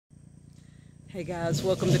Hey guys,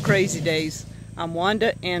 welcome to Crazy Days. I'm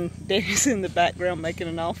Wanda and Danny's in the background making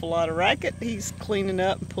an awful lot of racket. He's cleaning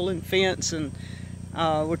up and pulling fence, and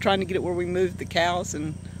we're trying to get it where we move the cows,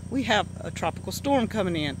 and we have a tropical storm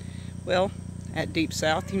coming in. Well, at Deep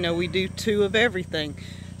South, you know, we do two of everything.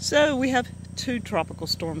 So we have two tropical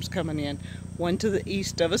storms coming in. One to the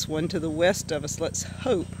east of us, one to the west of us. Let's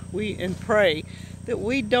hope and pray that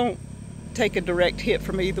we don't take a direct hit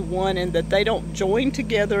from either one and that they don't join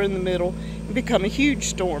together in the middle and become a huge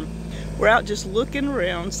storm. We're out just looking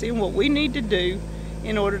around, seeing what we need to do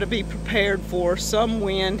in order to be prepared for some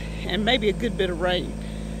wind and maybe a good bit of rain.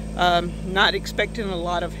 Not expecting a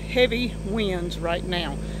lot of heavy winds right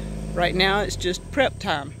now. Right now it's just prep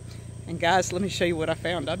time. And guys, let me show you what I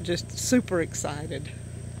found. I'm just super excited.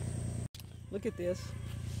 Look at this.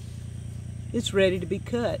 It's ready to be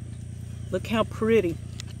cut. Look how pretty.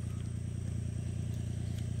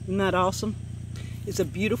 Isn't that awesome? It's a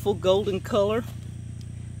beautiful golden color.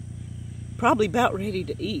 Probably about ready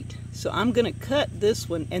to eat. So I'm going to cut this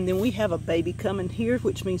one, and then we have a baby coming here,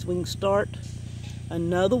 which means we can start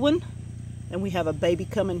another one. And we have a baby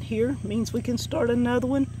coming here, means we can start another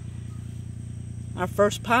one. Our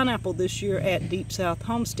first pineapple this year at Deep South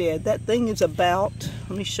Homestead. That thing is about,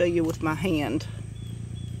 let me show you with my hand.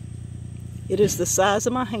 It is the size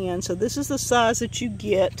of my hand, so this is the size that you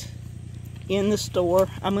get in the store.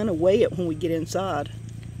 I'm going to weigh it when we get inside.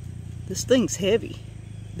 This thing's heavy.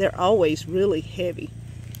 They're always really heavy.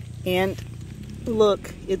 And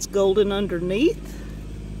look, it's golden underneath.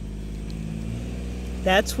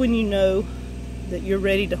 That's when you know that you're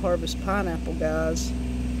ready to harvest pineapple, guys.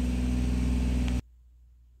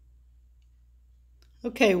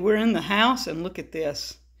 Okay, we're in the house and look at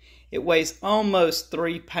this. It weighs almost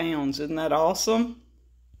 3 pounds. Isn't that awesome?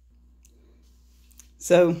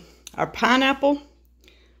 So our pineapple,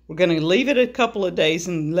 we're going to leave it a couple of days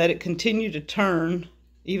and let it continue to turn.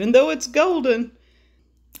 Even though it's golden,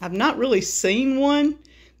 I've not really seen one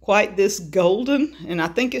quite this golden, and I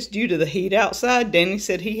think it's due to the heat outside. Danny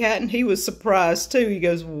said he hadn't. He was surprised too. He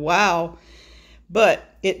goes, wow. But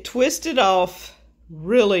it twisted off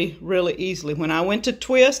really, really easily. When I went to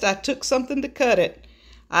twist, I took something to cut it.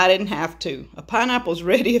 I didn't have to. A pineapple's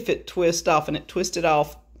ready if it twists off, and it twisted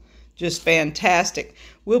off just fantastic.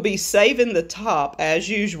 We'll be saving the top, as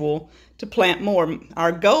usual, to plant more.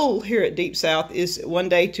 Our goal here at Deep South is one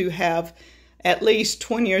day to have at least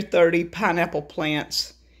 20 or 30 pineapple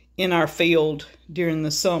plants in our field during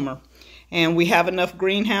the summer. And we have enough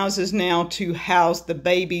greenhouses now to house the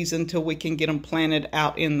babies until we can get them planted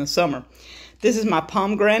out in the summer. This is my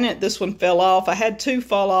pomegranate. This one fell off. I had two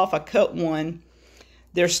fall off. I cut one.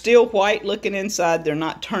 They're still white looking inside. They're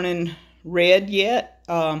not turning red yet.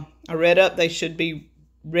 I read up they should be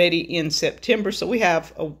ready in September, so we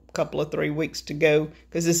have a couple of 3 weeks to go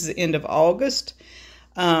because this is the end of August.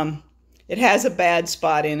 It has a bad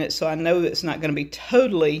spot in it, so I know it's not going to be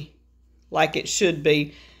totally like it should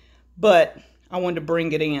be, but I wanted to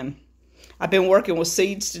bring it in. I've been working with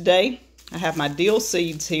seeds today. I have my dill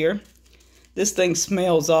seeds here. This thing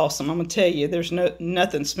smells awesome. I'm going to tell you, there's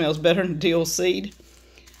nothing smells better than dill seed.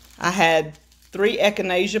 I had 3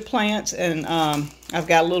 echinacea plants, and I've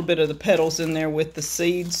got a little bit of the petals in there with the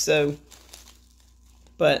seeds,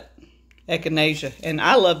 but echinacea. And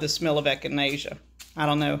I love the smell of echinacea. I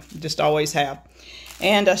don't know, just always have.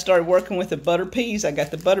 And I started working with the butter peas. I got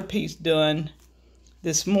the butter peas done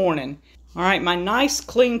this morning. All right, my nice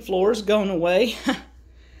clean floor is going away.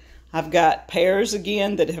 I've got pears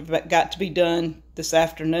again that have got to be done this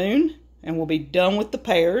afternoon, and we'll be done with the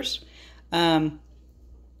pears.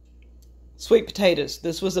 Sweet potatoes.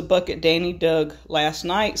 This was a bucket Danny dug last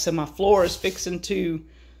night, so my floor is fixing to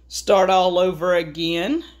start all over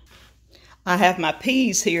again. I have my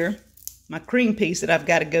peas here, my cream peas that I've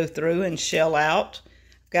got to go through and shell out.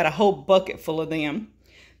 I've got a whole bucket full of them.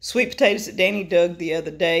 Sweet potatoes that Danny dug the other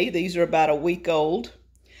day. These are about a week old.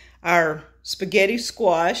 Our spaghetti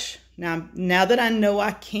squash. Now that I know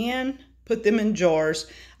I can put them in jars,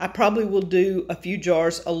 I probably will do a few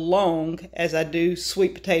jars along as I do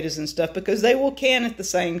sweet potatoes and stuff, because they will can at the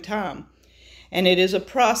same time. And it is a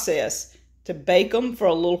process to bake them for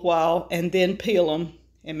a little while and then peel them.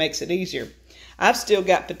 It makes it easier. I've still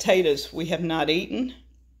got potatoes we have not eaten,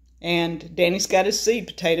 and Danny's got his seed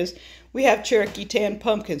potatoes. We have Cherokee tan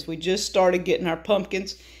pumpkins. We just started getting our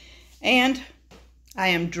pumpkins, and I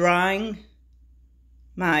am drying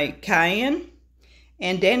my cayenne.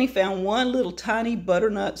 And Danny found one little tiny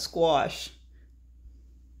butternut squash.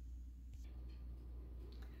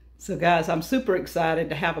 So guys, I'm super excited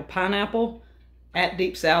to have a pineapple at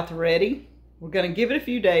Deep South ready. We're going to give it a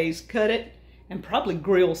few days, cut it, and probably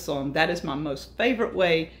grill some. That is my most favorite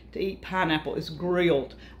way to eat pineapple, is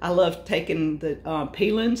grilled. I love taking the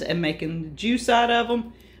peelings and making the juice out of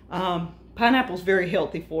them. Pineapple is very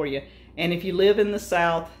healthy for you. And if you live in the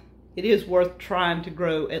South, it is worth trying to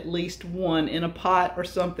grow at least one in a pot or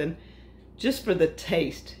something, just for the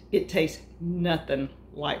taste. It tastes nothing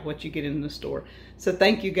like what you get in the store. So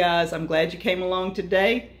thank you guys. I'm glad you came along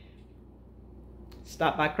today.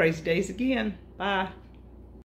 Stop by Crazy Days again. Bye.